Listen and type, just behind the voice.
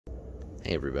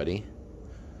Hey everybody.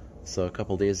 So a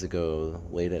couple days ago,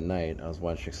 late at night, I was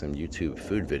watching some YouTube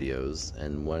food videos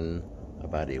and one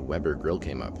about a Weber grill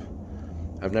came up.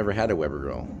 I've never had a Weber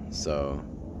grill, so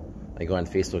I go on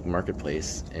Facebook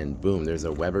Marketplace and boom, there's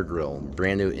a Weber grill,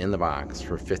 brand new in the box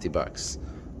for 50 bucks.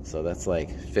 So that's like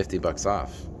 50 bucks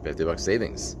off, 50 bucks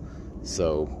savings.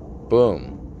 So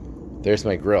boom, there's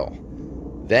my grill.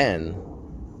 Then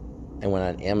I went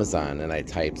on Amazon and I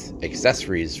typed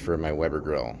accessories for my Weber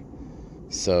grill.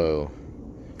 So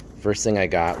first thing I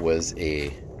got was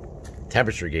a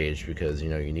temperature gauge because, you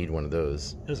know, you need one of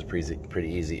those. It was a pretty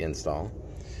easy install.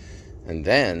 And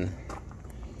then,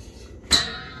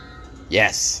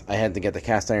 yes, I had to get the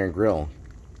cast iron grill.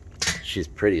 She's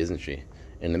pretty, isn't she?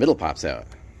 And the middle pops out.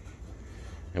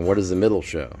 And what does the middle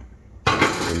show?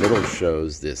 The middle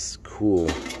shows this cool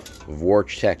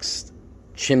Vortex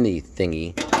chimney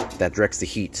thingy that directs the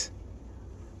heat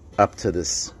up to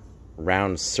this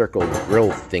round circle grill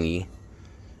thingy.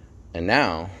 And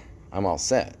now I'm all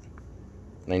set.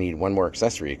 And I need one more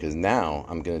accessory because now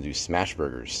I'm gonna do smash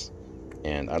burgers.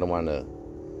 And I don't want to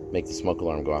make the smoke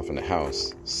alarm go off in the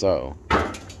house. So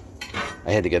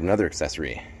I had to get another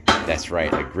accessory. That's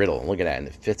right, a griddle. Look at that, and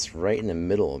it fits right in the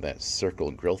middle of that circle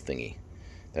grill thingy.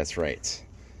 That's right.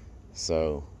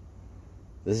 So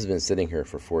this has been sitting here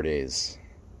for 4 days.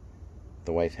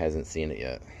 The wife hasn't seen it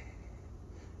yet.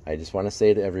 I just want to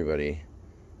say to everybody,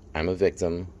 I'm a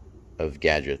victim of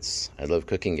gadgets. I love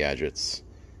cooking gadgets.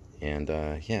 And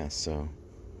yeah, so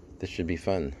this should be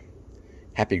fun.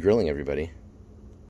 Happy grilling, everybody.